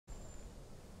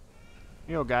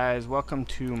Yo guys, welcome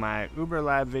to my Uber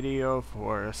Lab video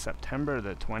for September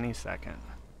the 22nd.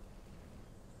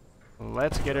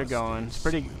 Let's get her going. It's a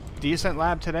pretty decent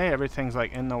lab today. Everything's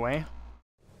like in the way.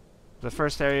 The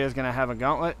first area is going to have a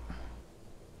gauntlet,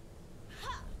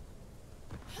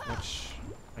 which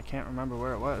I can't remember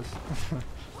where it was.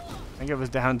 I think it was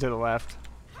down to the left.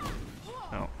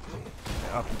 No,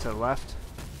 up and to the left.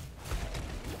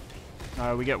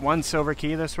 We get one silver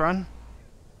key this run.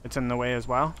 It's in the way as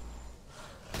well.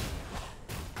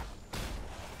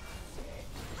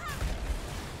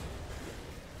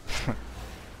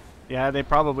 Yeah, they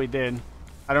probably did.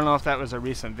 I don't know if that was a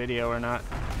recent video or not.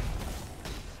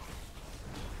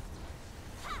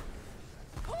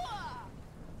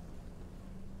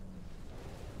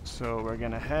 So we're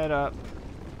gonna head up.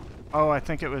 Oh, I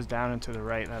think it was down and to the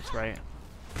right. That's right.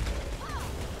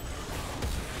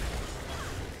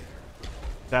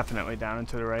 Definitely down and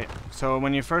to the right. So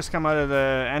when you first come out of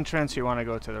the entrance, you want to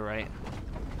go to the right.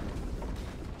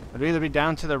 It'll either be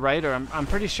down to the right, or I'm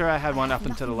pretty sure I had one up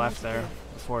and to the left there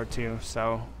before too.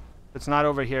 So if it's not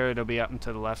over here, it'll be up and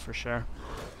to the left for sure.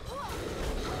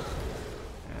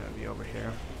 And it'll be over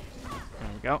here. There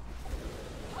we go.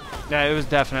 Yeah, it was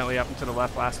definitely up and to the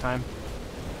left last time.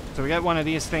 So we got one of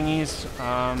these thingies.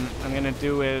 I'm gonna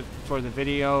do it for the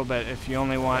video, but if you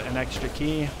only want an extra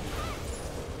key,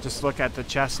 just look at the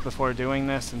chest before doing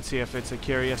this and see if it's a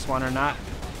curious one or not.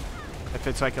 If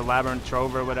it's like a labyrinth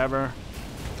trove or whatever,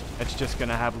 it's just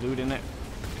gonna have loot in it.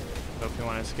 So if you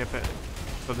want to skip it.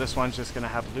 So this one's just gonna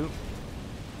have loot.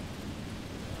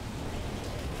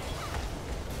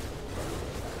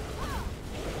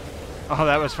 Oh,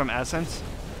 that was from Essence?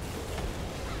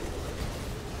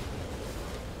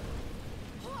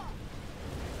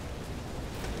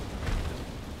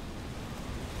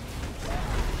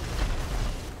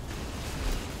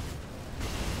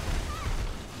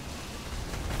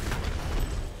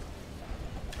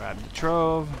 Grab the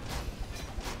trove.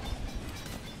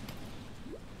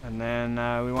 And then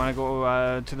we want to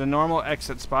go to the normal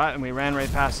exit spot, and we ran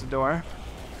right past the door.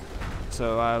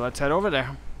 So let's head over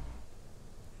there.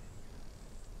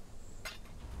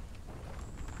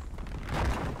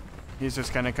 He's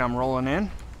just going to come rolling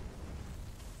in.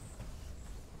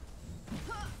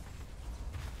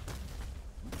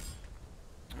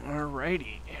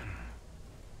 Alrighty.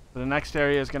 So the next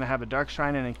area is going to have a dark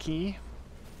shrine and a key.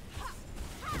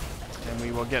 And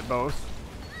we will get both.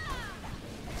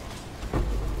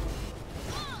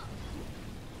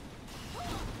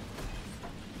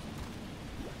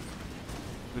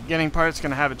 The beginning part's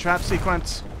going to have a trap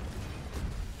sequence.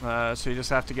 So you just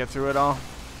have to get through it all.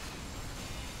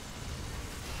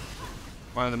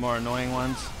 One of the more annoying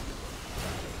ones.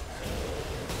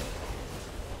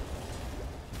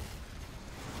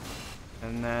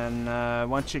 And then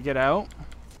once you get out,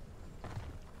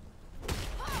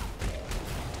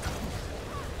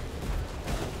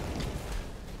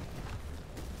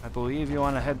 I believe you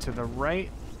want to head to the right.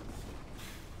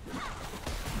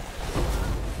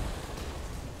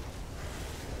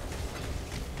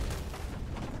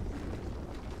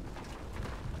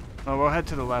 Oh, we'll head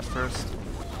to the left first.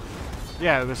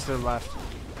 Yeah, it was to the left.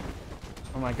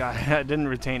 Oh my god, I didn't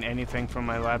retain anything from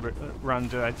my lab run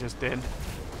that I just did.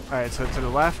 Alright, so to the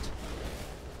left,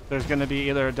 there's going to be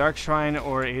either a dark shrine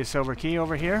or a silver key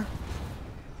over here.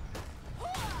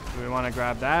 So we want to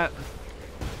grab that.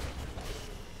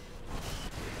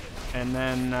 And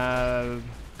then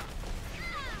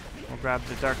we'll grab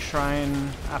the dark shrine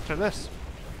after this.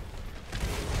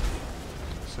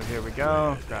 So here we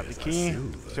go. Grab the key.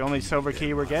 It's the only silver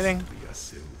key we're getting.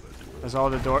 As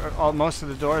most of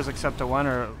the doors except the one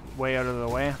are way out of the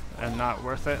way and not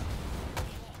worth it.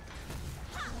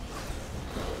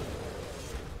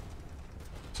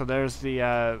 So there's the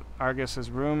Argus's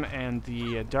room, and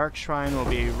the dark shrine will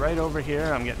be right over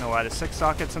here. I'm getting a lot of 6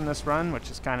 sockets in this run,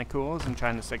 which is kind of cool, as I'm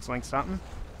trying to 6-link something.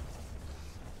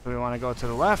 So we want to go to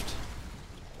the left,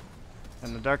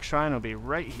 and the dark shrine will be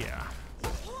right here.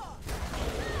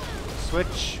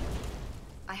 Switch.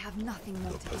 I have nothing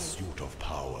more to do. The pursuit of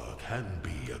power can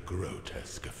be a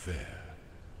grotesque affair.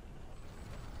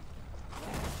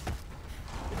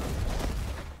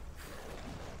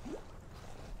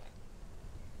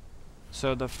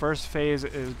 So the first phase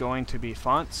is going to be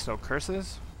fonts, so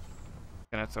curses.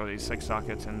 I'm gonna throw these 6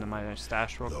 sockets into my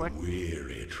stash real quick. The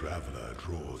weary traveler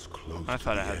draws close. I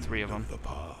thought I had 3 of them. The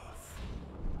path.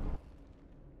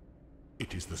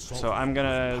 It is the So I'm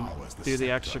gonna do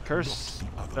the extra curse,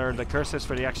 or the curses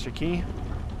for the extra key.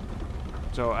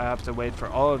 So I have to wait for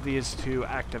all of these to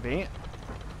activate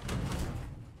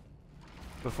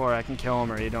before I can kill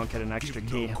him, or you don't get an extra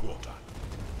key.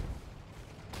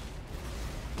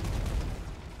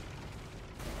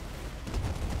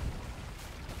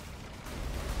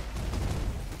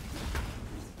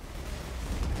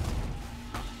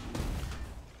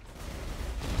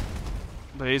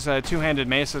 But he's a two-handed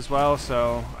mace as well,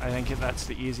 so I think that's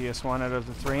the easiest one out of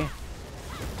the three.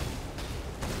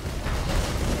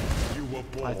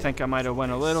 I think I might have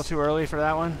went a little too early for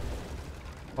that one.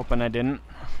 Hoping I didn't.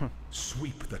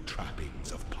 Sweep the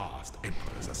trappings of past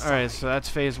emperors aside. Alright, so that's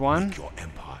phase one. Your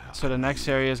empire. So the next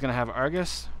area is going to have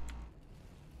Argus.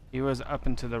 He was up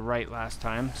and to the right last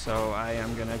time, so I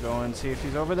am going to go and see if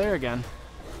he's over there again.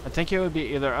 I think it would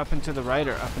be either up and to the right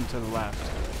or up and to the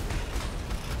left.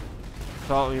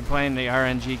 So you're playing the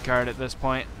RNG card at this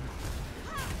point.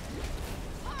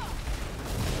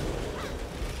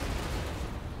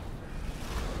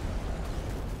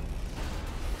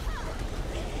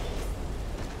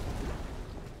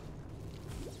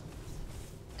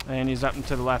 And he's up and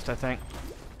to the left, I think.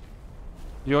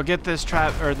 You'll get this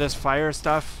trap or this fire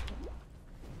stuff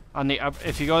on the up.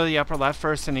 If you go to the upper left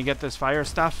first and you get this fire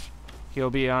stuff, he'll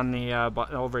be on the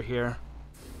over here.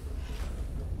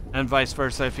 And vice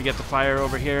versa. If you get the fire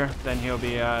over here, then he'll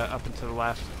be up and to the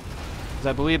left. Because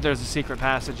I believe there's a secret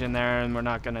passage in there, and we're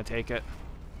not going to take it.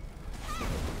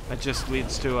 That just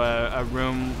leads to a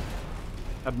room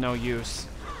of no use.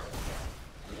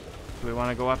 So we want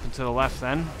to go up and to the left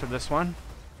then for this one.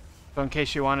 So in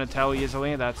case you want to tell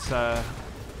easily, that's how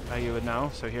you would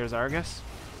know. So here's Argus.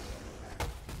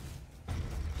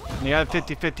 And you have a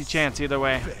 50-50 chance either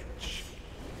way.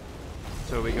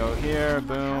 So we go here,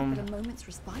 boom. And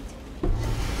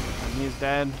he's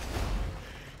dead.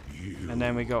 And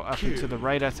then we go up and to the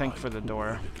right, I think, for the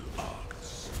door.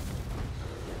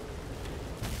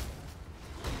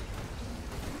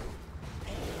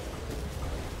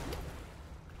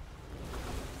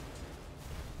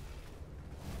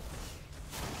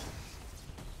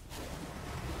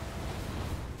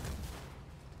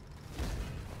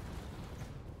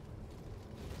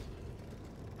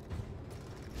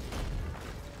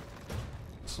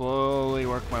 Slowly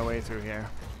work my way through here.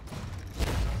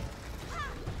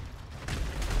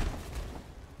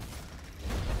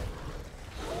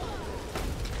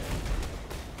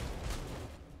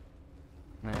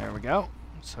 There we go.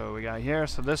 So we got here.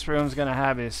 So this room's gonna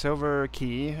have a silver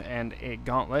key and a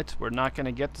gauntlet. We're not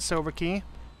gonna get the silver key.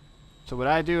 So what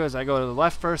I do is I go to the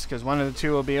left first because one of the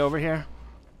two will be over here.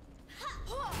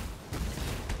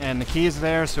 And the key is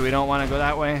there, so we don't want to go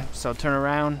that way. So turn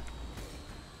around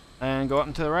and go up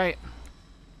and to the right,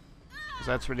 because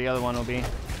that's where the other one will be.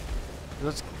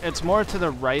 It's more to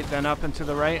the right than up and to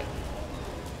the right.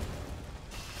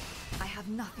 I have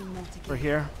nothing more to give. For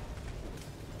here.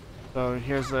 So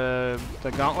here's the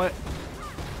gauntlet.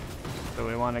 So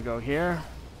we want to go here.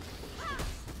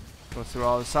 Go through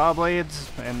all the saw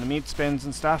blades and the meat spins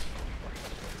and stuff.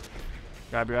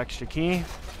 Grab your extra key.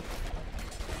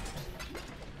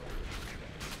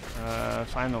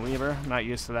 Find the lever. I'm not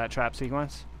used to that trap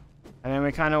sequence. And then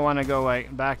we kind of want to go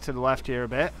like back to the left here a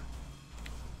bit.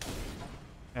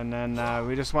 And then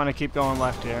we just want to keep going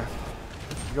left here.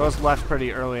 It goes left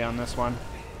pretty early on this one.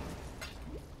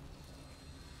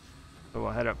 So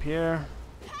we'll head up here.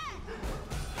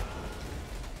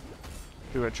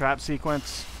 Do a trap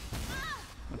sequence.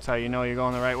 That's how you know you're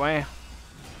going the right way.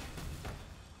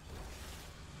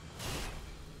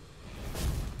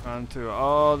 Run through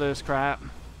all this crap.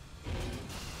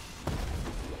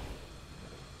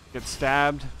 Get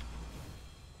stabbed.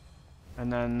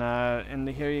 And then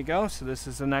into here you go. So this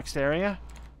is the next area.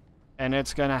 And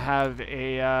it's going to have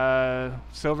a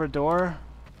silver door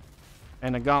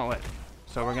and a gauntlet.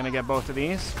 So we're going to get both of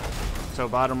these. So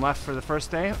bottom left for the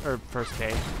first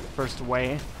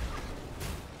way.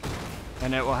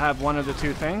 And it will have one of the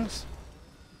two things.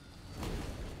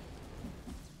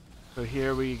 So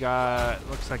here we got,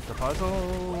 looks like the puzzle.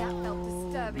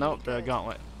 Nope, the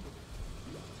gauntlet.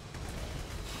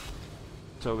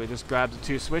 So we just grab the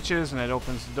two switches and it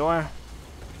opens the door.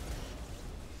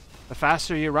 The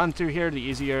faster you run through here, the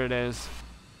easier it is.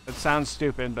 It sounds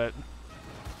stupid, but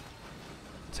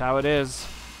it's how it is.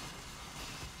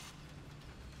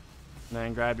 And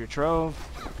then grab your trove.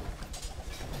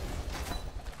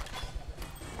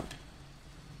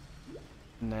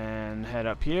 And then head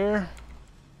up here.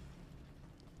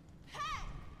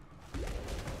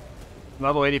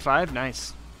 Level 85,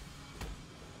 nice.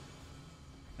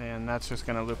 And that's just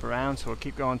going to loop around, so we'll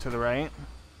keep going to the right.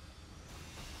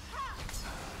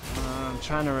 I'm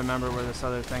trying to remember where this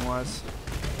other thing was.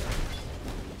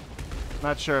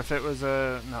 Not sure if it was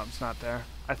a... No, it's not there.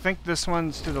 I think this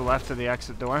one's to the left of the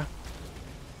exit door.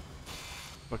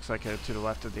 Looks like a to the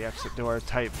left of the exit door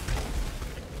type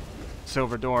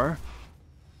silver door.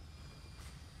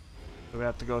 So we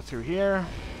have to go through here.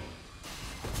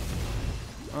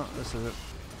 Oh, this is it.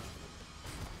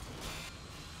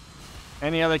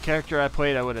 Any other character I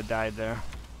played, I would have died there.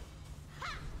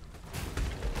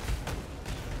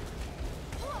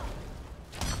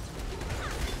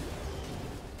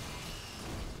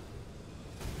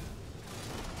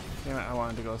 Damn it, I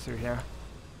wanted to go through here.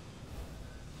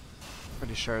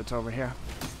 Pretty sure it's over here.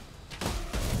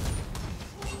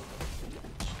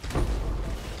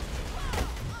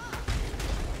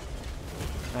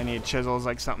 I need chisels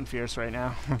like something fierce right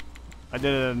now. I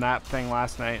did a map thing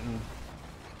last night and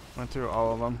went through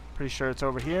all of them. Pretty sure it's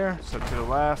over here, so to the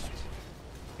left.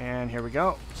 And here we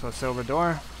go. So silver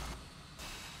door.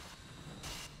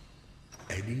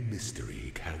 Any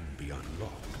mystery can be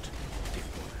unlocked if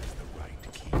one has the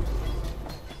right key.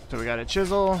 So we got a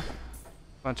chisel,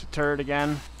 bunch of turd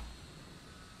again.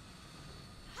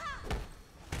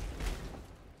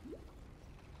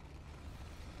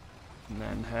 And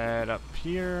then head up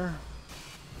here.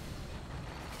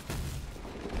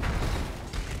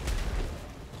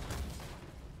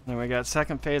 Then we got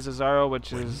second phase of Zaro,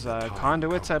 which is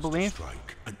conduits, I believe.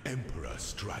 Strike, an emperor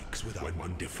strikes without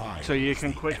one defiles. So you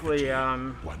can quickly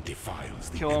one defiles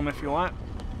the kill him if you want.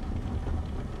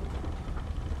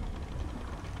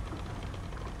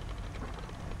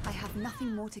 I have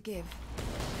nothing more to give.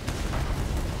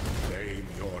 Claim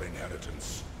your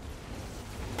inheritance.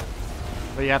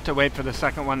 But you have to wait for the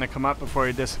second one to come up before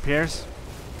he disappears.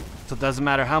 So it doesn't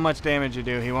matter how much damage you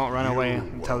do, he won't run away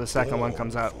until the second one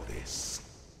comes up.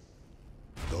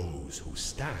 Those who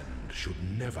stand should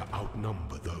never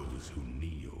outnumber those who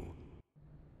kneel.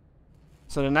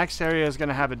 So the next area is going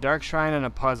to have a dark shrine and a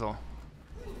puzzle.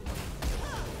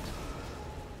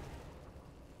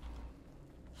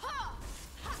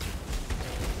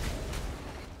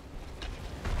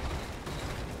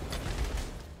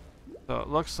 So it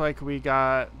looks like we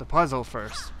got the puzzle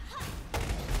first.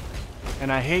 And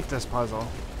I hate this puzzle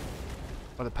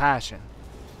with a passion.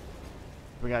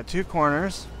 We got two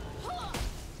corners.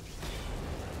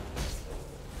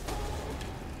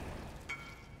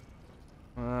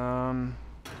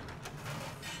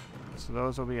 So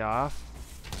those will be off.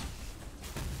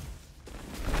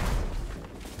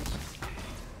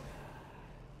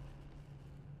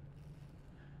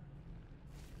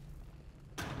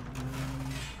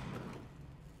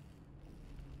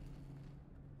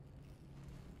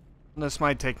 This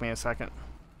might take me a second.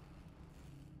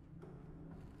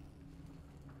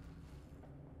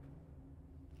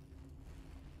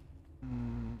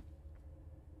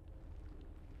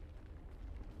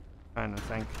 Trying to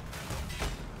think.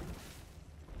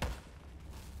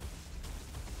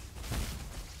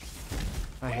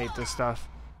 I hate this stuff.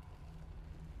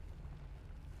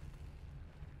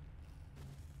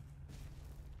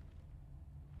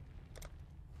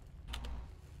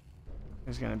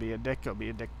 There's gonna be a dick, he'll be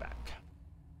a dick back.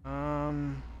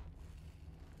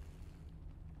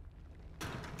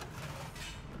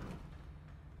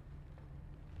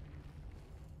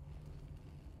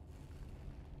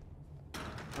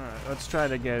 Alright, let's try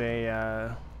to get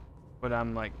a, what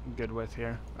I'm like good with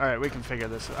here. Alright, we can figure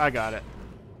this. I got it.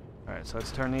 Alright, so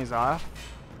let's turn these off.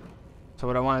 So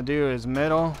what I want to do is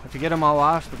middle. If you get them all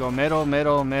off, we go middle,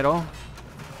 middle, middle.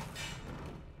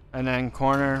 And then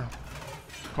corner,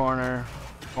 corner,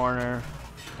 corner,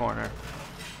 corner.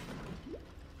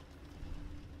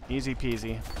 Easy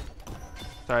peasy.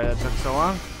 Sorry that took so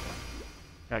long.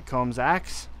 Got Combs'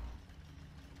 axe.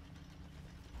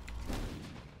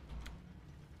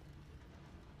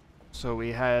 So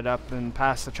we head up and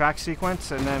past the track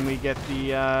sequence, and then we get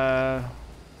the, I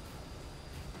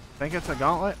think it's a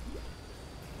gauntlet?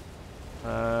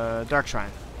 Dark Shrine.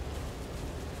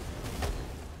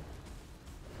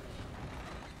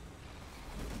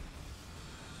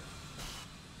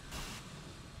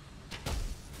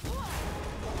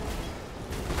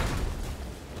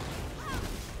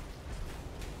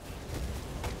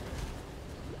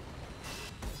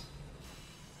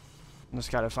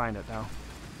 Just gotta find it though.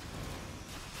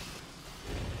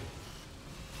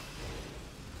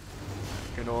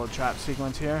 Good old trap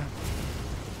sequence here.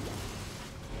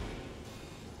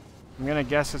 I'm gonna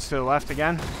guess it's to the left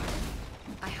again.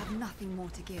 I have nothing more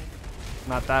to give.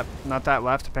 Not that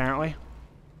left apparently.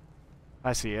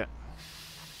 I see it.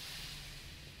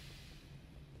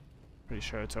 Pretty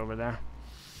sure it's over there.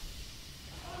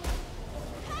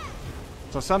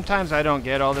 So sometimes I don't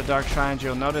get all the dark shrines.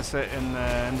 You'll notice it in the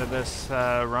end of this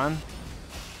run,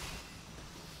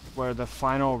 where the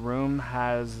final room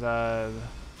has a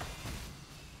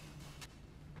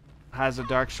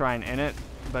dark shrine in it,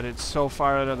 but it's so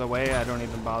far out of the way I don't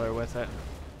even bother with it.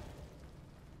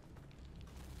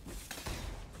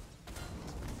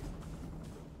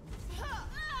 A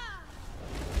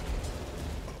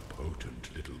potent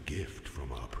little gift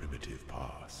from our primitive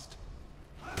past.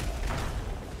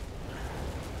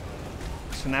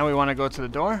 So now we want to go to the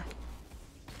door.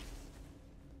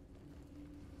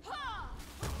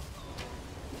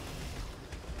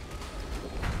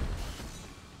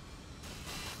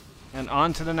 And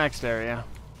on to the next area.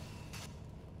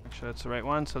 Make sure that's the right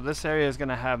one. So this area is going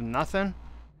to have nothing.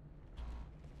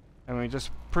 And we just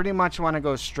pretty much want to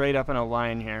go straight up in a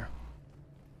line here.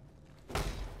 A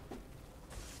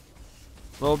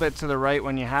little bit to the right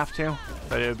when you have to,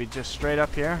 but it would be just straight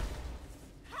up here.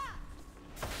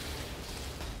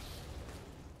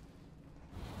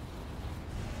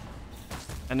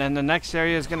 And then the next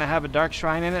area is going to have a dark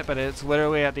shrine in it, but it's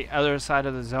literally at the other side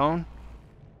of the zone.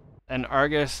 And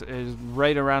Argus is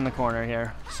right around the corner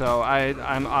here. So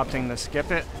I'm opting to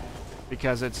skip it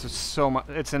because it's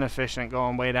it's inefficient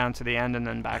going way down to the end and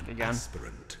then back again.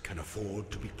 Aspirant can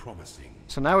afford to be promising.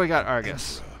 So now we got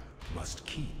Argus. Emperor must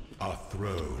keep. Our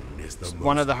throne is the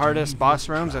One of the hardest evil boss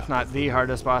rooms, if trap not of the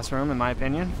hardest boss room in my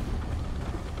opinion.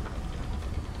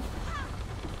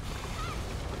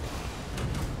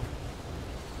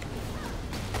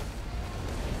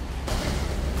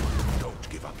 Don't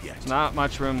give up yet. Not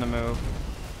much room to move.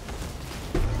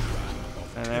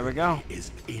 And there we go.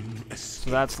 So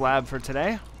that's lab for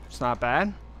today. It's not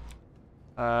bad.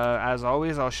 As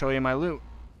always, I'll show you my loot.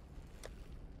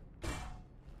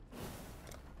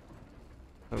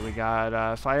 So we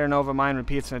got Fire Nova Mine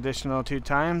repeats an additional 2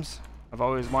 times. I've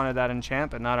always wanted that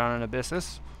enchant, but not on an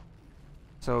Abyssus.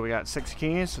 So we got 6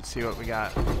 keys. Let's see what we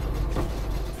got. A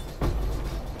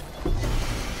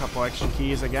couple extra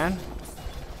keys again.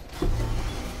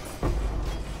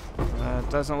 It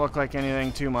doesn't look like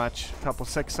anything too much. A couple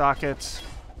 6 sockets.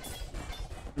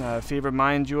 Fevered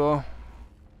Mind Jewel.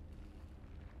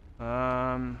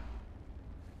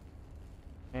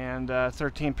 And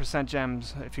 13%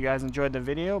 gems. If you guys enjoyed the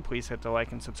video, please hit the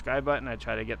like and subscribe button. I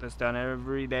try to get this done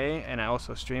every day, and I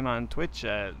also stream on Twitch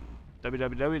at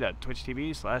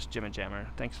www.twitch.tv/JimandJammer.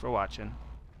 Thanks for watching.